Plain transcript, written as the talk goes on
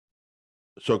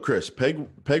So Chris,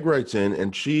 Peg writes in,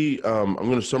 and I'm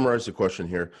going to summarize the question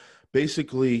here.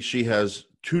 Basically, she has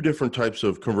two different types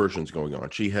of conversions going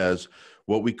on. She has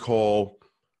what we call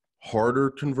harder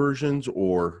conversions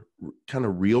or kind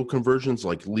of real conversions,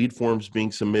 like lead forms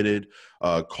being submitted,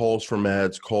 calls from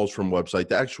ads, calls from website,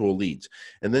 the actual leads.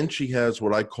 And then she has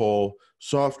what I call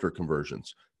softer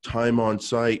conversions, time on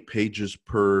site, pages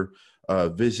per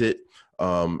visit,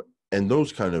 and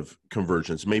those kind of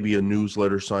conversions, maybe a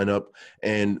newsletter sign up.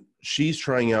 And she's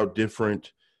trying out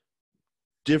different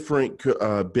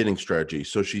bidding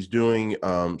strategies. So she's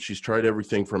tried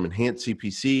everything from enhanced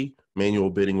CPC, manual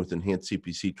bidding with enhanced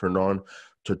CPC turned on,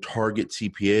 to target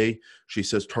CPA. She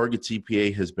says target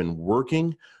CPA has been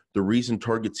working. The reason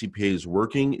target CPA is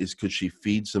working is because she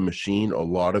feeds the machine a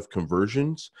lot of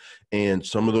conversions, and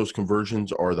some of those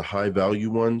conversions are the high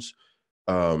value ones,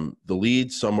 the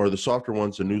leads, some are the softer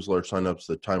ones, the newsletter signups,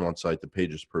 the time on site, the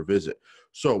pages per visit.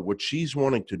 So what she's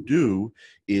wanting to do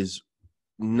is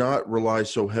not rely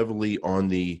so heavily on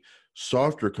the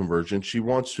softer conversion. She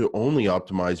wants to only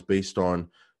optimize based on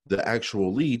the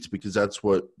actual leads, because that's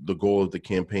what the goal of the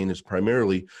campaign is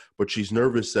primarily. But she's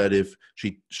nervous that if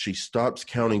she stops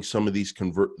counting some of these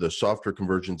the softer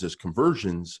conversions as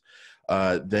conversions,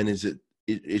 then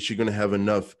is she going to have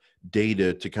enough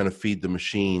data to kind of feed the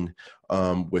machine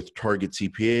with target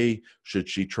CPA? Should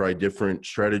she try different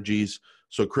strategies?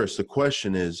 So Chris, the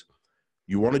question is,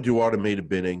 you want to do automated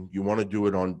bidding. You want to do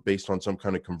it based on some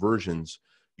kind of conversions.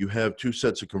 You have two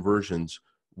sets of conversions,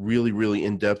 really, really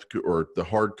in-depth, or the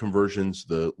hard conversions,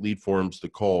 the lead forms, the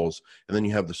calls, and then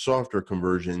you have the softer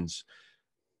conversions.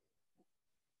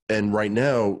 And right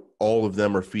now, all of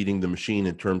them are feeding the machine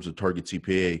in terms of target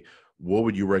CPA. What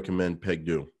would you recommend Peg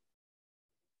do?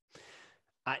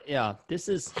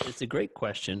 It's a great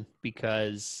question,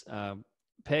 because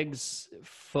Peg's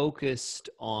focused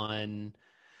on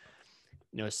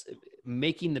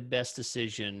making the best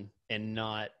decision and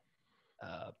not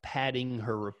padding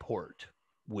her report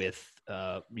with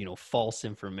false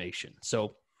information.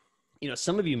 So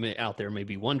some of you out there may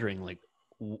be wondering, like,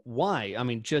 why? I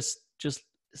mean, just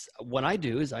what I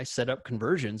do is I set up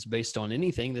conversions based on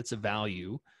anything that's a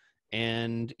value,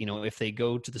 and if they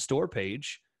go to the store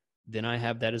page, then I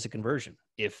have that as a conversion.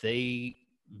 If they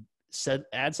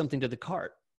add something to the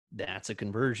cart, that's a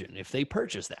conversion. If they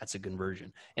purchase, that's a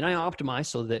conversion. And I optimize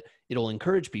so that it'll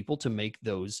encourage people to make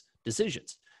those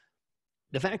decisions.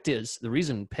 The fact is, the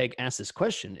reason Peg asked this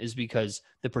question is because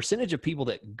the percentage of people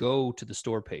that go to the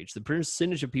store page, the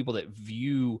percentage of people that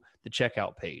view the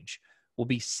checkout page, will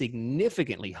be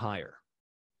significantly higher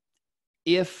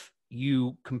if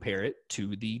you compare it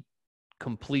to the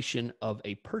completion of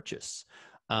a purchase.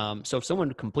 So if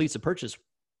someone completes a purchase,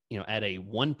 at a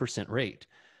 1% rate,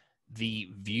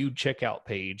 the viewed checkout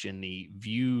page and the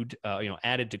viewed,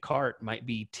 added to cart might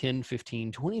be 10,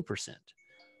 15, 20%.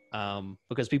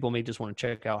 Because people may just want to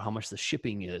check out how much the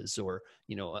shipping is, or,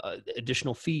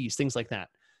 additional fees, things like that.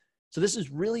 So this is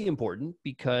really important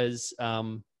because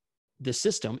the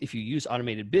system, if you use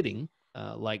automated bidding,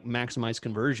 like Maximize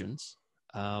Conversions,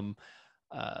 and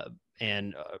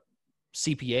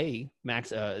CPA, best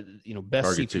Target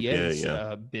CPAs, CPA,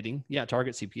 yeah. bidding,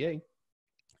 target CPA,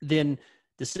 then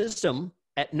the system,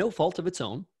 at no fault of its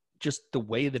own, just the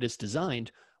way that it's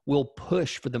designed, will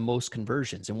push for the most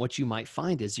conversions. And what you might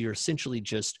find is you're essentially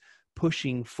just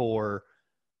pushing for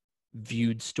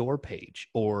viewed store page,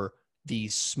 or the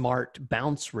smart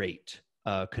bounce rate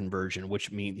conversion,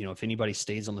 which means, if anybody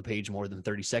stays on the page more than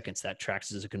 30 seconds, that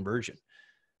tracks as a conversion.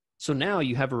 So now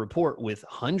you have a report with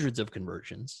hundreds of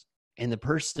conversions, and the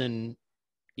person,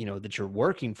 that you're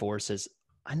working for says,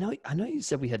 I know you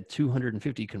said we had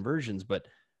 250 conversions, but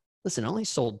listen, I only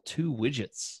sold 2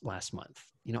 widgets last month.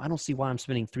 I don't see why I'm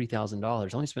spending $3,000.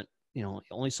 I only spent,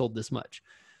 only sold this much.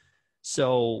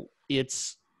 So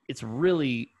it's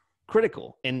really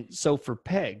critical. And so for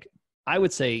Peg, I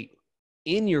would say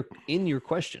in your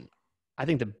question, I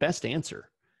think the best answer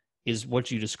is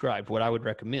what you described. What I would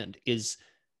recommend is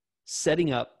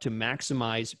setting up to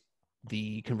maximize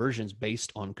the conversions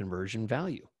based on conversion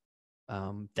value.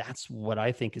 That's what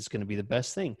I think is going to be the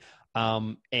best thing.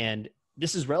 And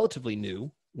this is relatively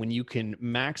new, when you can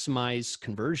maximize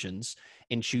conversions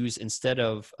and choose, instead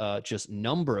of just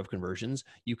number of conversions,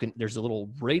 there's a little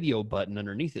radio button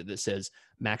underneath it that says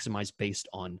maximize based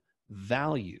on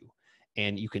value.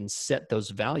 And you can set those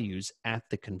values at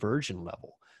the conversion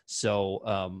level.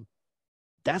 So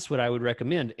that's what I would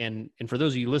recommend. And for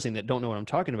those of you listening that don't know what I'm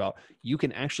talking about, you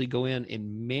can actually go in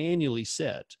and manually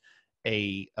set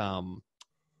a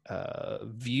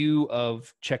view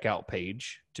of checkout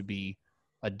page to be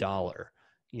 $1.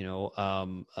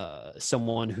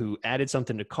 someone who added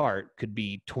something to cart could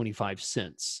be 25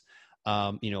 cents.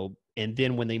 And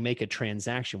then when they make a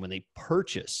transaction, when they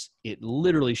purchase, it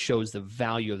literally shows the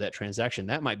value of that transaction.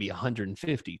 That might be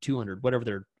 150, 200, whatever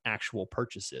their actual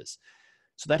purchase is.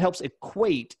 So that helps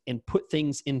equate and put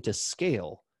things into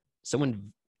scale.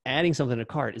 Someone adding something to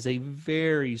cart is a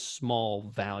very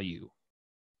small value,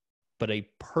 but a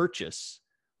purchase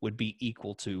would be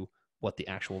equal to what the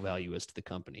actual value is to the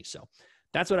company. So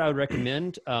that's what I would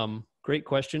recommend. Great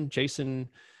question, Jason.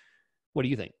 What do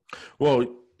you think? Well,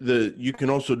 you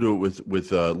can also do it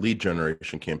with lead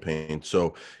generation campaign.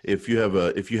 So if you have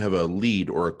a lead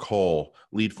or a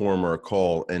lead form or a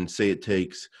call, and say it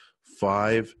takes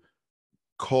 5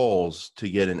 calls to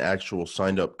get an actual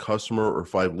signed up customer, or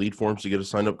 5 lead forms to get a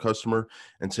signed up customer,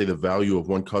 and say the value of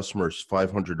one customer is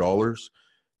 $500,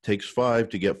 takes 5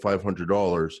 to get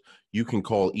 $500, you can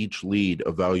call each lead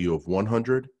a value of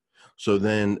 100. So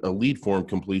then a lead form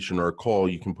completion or a call,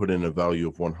 you can put in a value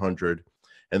of 100.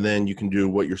 And then you can do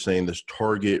what you're saying, this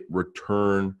target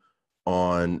return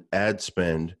on ad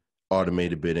spend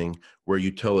automated bidding, where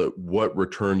you tell it what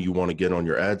return you want to get on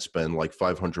your ad spend, like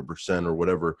 500% or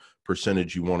whatever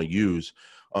percentage you want to use.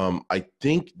 I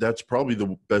think that's probably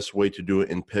the best way to do it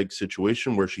in Peg's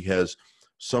situation, where she has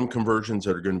some conversions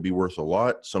that are going to be worth a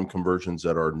lot, some conversions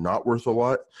that are not worth a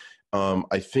lot.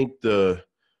 I think the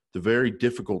very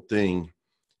difficult thing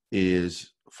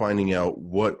is finding out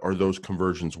what are those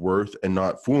conversions worth and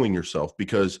not fooling yourself,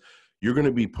 because you're going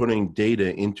to be putting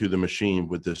data into the machine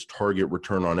with this target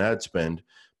return on ad spend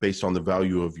based on the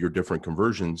value of your different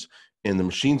conversions, and the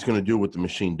machine's going to do what the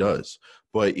machine does.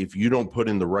 But if you don't put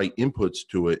in the right inputs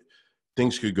to it,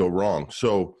 things could go wrong.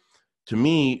 So to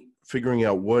me, figuring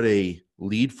out what a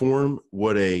lead form,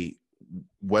 what a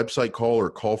website call or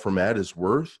call from ad is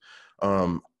worth,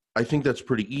 I think that's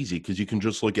pretty easy, because you can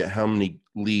just look at how many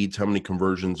leads, how many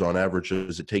conversions on average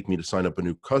does it take me to sign up a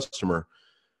new customer.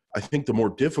 I think the more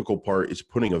difficult part is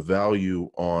putting a value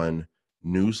on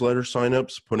newsletter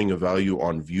signups, putting a value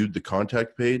on viewed the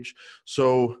contact page.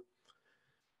 So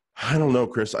I don't know,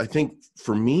 Chris. I think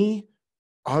for me,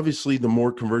 obviously, the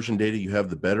more conversion data you have,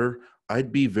 the better.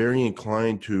 I'd be very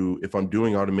inclined to, if I'm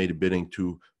doing automated bidding,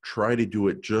 to try to do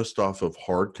it just off of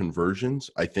hard conversions,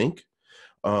 I think.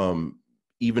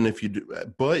 Even if you do,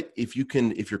 but if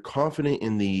you're confident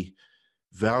in the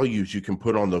values you can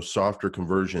put on those softer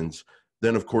conversions,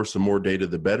 then of course the more data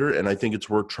the better. And I think it's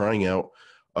worth trying out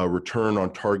a return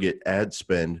on target ad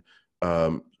spend,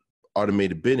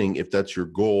 automated bidding, if that's your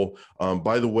goal.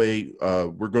 By the way,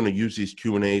 we're going to use these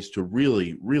Q&As to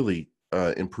really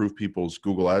improve people's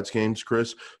Google Ads games,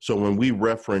 Chris. So when we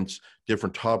reference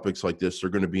different topics like this, they're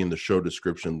going to be in the show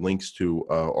description, links to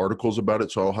articles about it.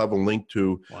 So I'll have a link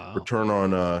to return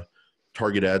on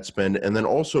target ad spend. And then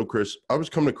also, Chris, I was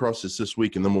coming across this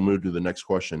week, and then we'll move to the next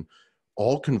question.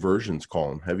 All conversions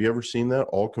column. Have you ever seen that?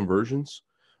 All conversions.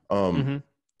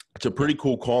 It's a pretty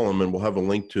cool column, and we'll have a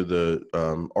link to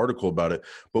the article about it.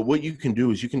 But what you can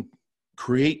do is you can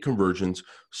create conversions.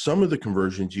 Some of the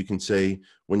conversions you can say,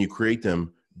 when you create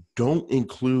them, don't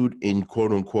include in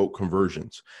quote unquote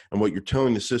conversions. And what you're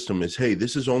telling the system is, hey,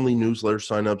 this is only newsletter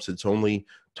signups. It's only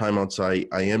time on site.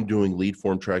 I am doing lead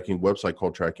form tracking, website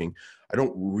call tracking. I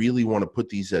don't really want to put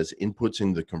these as inputs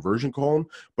in the conversion column,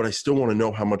 but I still want to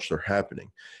know how much they're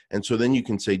happening. And so then you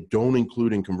can say, don't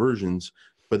include in conversions.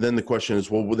 But then the question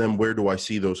is, well, then where do I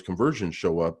see those conversions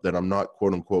show up that I'm not,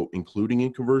 quote unquote, including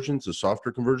in conversions, the softer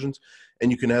conversions?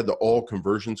 And you can add the all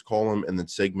conversions column and then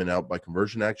segment out by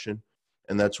conversion action.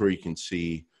 And that's where you can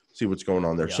see what's going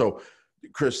on there. Yeah. So,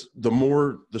 Chris, the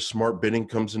more the smart bidding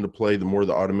comes into play, the more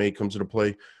the automate comes into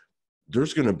play,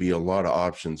 there's going to be a lot of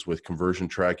options with conversion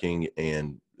tracking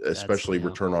and especially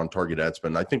return on target ad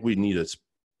spend. I think we need to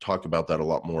talk about that a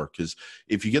lot more, because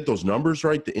if you get those numbers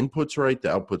right, the inputs right, the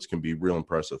outputs can be real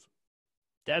impressive.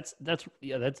 That's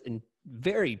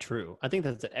very true. I think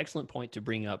that's an excellent point to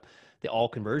bring up, the all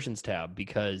conversions tab,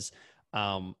 because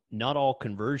not all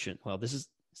conversion. Well,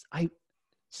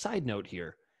 side note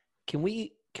here. Can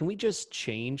we just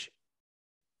change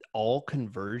all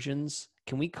conversions?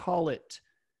 Can we call it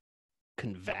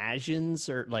conversions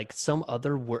or like some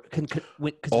other word?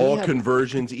 All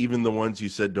conversions, even the ones you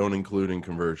said don't include in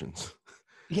conversions.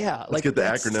 Yeah. Let's get the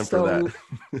acronym for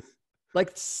that.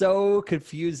 Like, so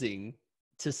confusing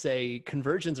to say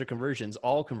conversions are conversions,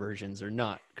 all conversions are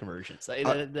not conversions.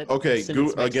 Okay.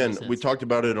 Again, we talked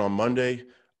about it on Monday.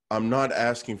 I'm not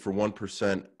asking for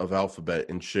 1% of Alphabet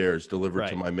in shares delivered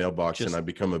to my mailbox and I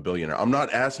become a billionaire. I'm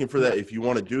not asking for that. If you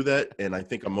want to do that, and I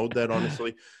think I'm owed that,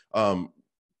 honestly,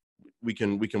 we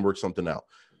can work something out.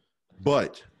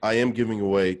 But I am giving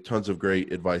away tons of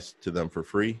great advice to them for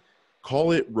free.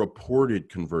 Call it reported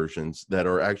conversions that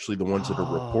are actually the ones that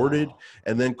are reported, Oh.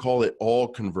 and then call it all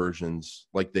conversions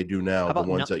like they do now, How the about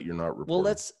ones that you're not reporting. Well,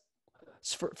 let's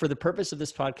for the purpose of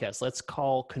this podcast, let's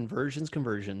call conversions,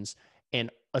 and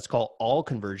let's call all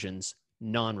conversions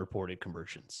non-reported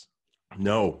conversions.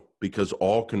 No, because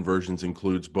all conversions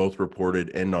includes both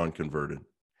reported and non-converted.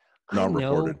 I know,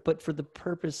 Non-reported. but for the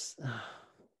purpose,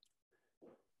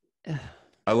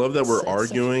 I love that we're It's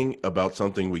arguing about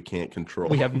something we can't control.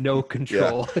 we have no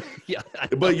control. Yeah,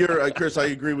 But Chris, I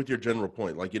agree with your general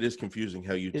point. Like, it is confusing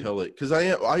how you tell it, because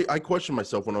I questioned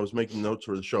myself when I was making notes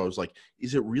for the show. I was like,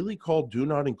 is it really called "do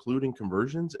not include in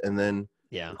conversions"? And then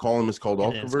the column is called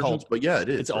 "all conversions." But yeah, it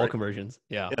is. It's all conversions.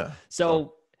 Yeah. Yeah.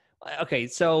 So, okay,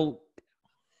 so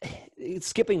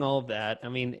skipping all of that, I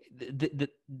mean,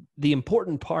 the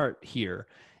important part here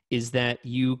is that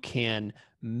you can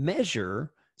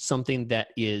measure something that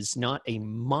is not a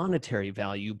monetary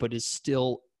value, but is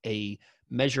still a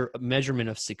measurement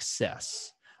of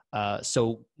success.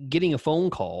 So getting a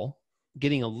phone call,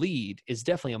 getting a lead is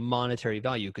definitely a monetary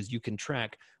value because you can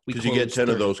track. Because you get 10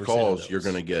 of those calls, you're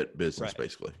going to get get business,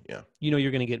 basically. Yeah.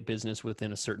 You're going to get business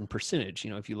within a certain percentage,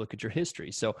 if you look at your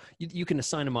history. So you can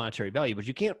assign a monetary value, but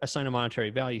you can't assign a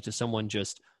monetary value to someone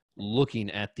just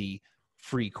looking at the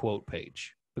free quote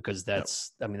page, because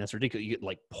that's ridiculous. You get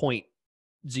like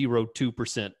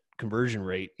 0.02% conversion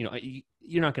rate.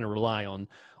 You're not going to rely on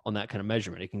that kind of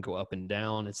measurement. It can go up and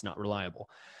down. It's not reliable.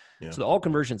 Yeah. So the all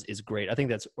conversions is great. I think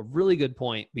that's a really good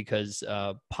point, because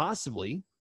possibly,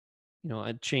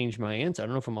 I'd change my answer. I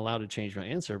don't know if I'm allowed to change my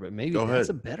answer, but maybe that's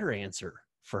a better answer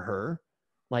for her.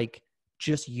 Like,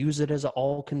 just use it as an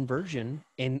all conversion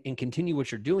and continue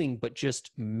what you're doing, but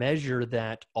just measure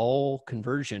that all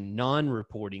conversion,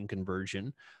 non-reporting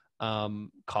conversion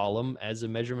column as a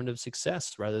measurement of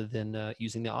success rather than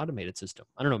using the automated system.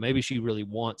 I don't know. Maybe she really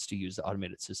wants to use the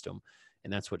automated system,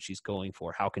 and that's what she's going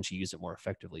for. How can she use it more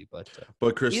effectively? But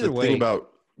Chris, the thing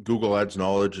about Google Ads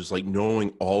knowledge is like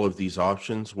knowing all of these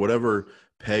options, whatever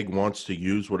Peg wants to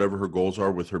use, whatever her goals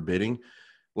are with her bidding,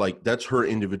 like that's her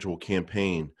individual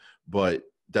campaign, but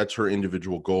that's her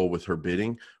individual goal with her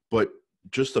bidding. But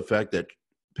just the fact that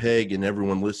Peg and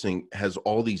everyone listening has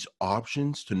all these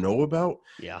options to know about,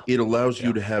 it allows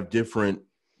you to have different,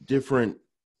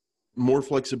 more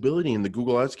flexibility in the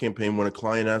Google Ads campaign. When a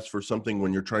client asks for something,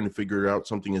 when you're trying to figure out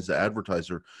something as an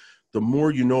advertiser, the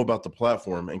more you know about the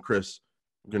platform. And Chris,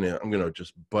 I'm gonna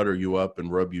just butter you up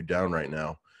and rub you down right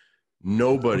now.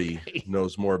 Nobody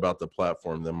knows more about the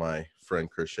platform than my friend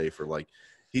Chris Schaefer. Like,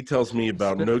 he tells me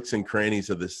about nooks and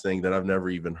crannies of this thing that I've never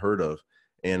even heard of.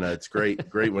 And it's great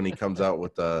when he comes out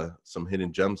with some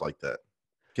hidden gems like that.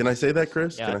 Can I say that,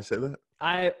 Chris? Yeah. Can I say that?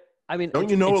 I mean, don't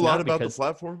you know a lot about the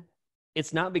platform?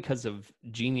 It's not because of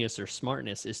genius or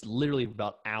smartness. It's literally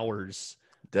about hours.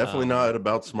 Definitely not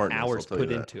about smartness. Hours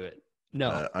put into it.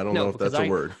 No, I don't know if that's a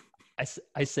word.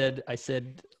 I said,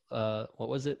 what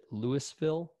was it?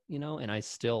 Louisville, and I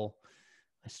still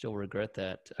regret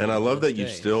that. And I love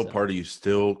that part of you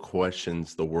still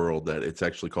questions the world that it's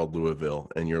actually called Louisville.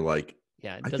 And you're like,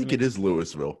 I think it is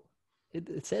Louisville.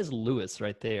 It says Lewis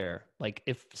right there. Like,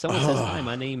 if someone says, hi,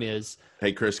 my name is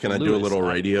Hey, Chris, can Lewis, I do a little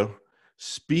radio?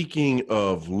 Speaking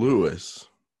of Lewis,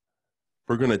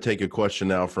 we're going to take a question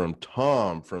now from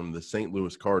Tom from the St.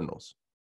 Louis Cardinals.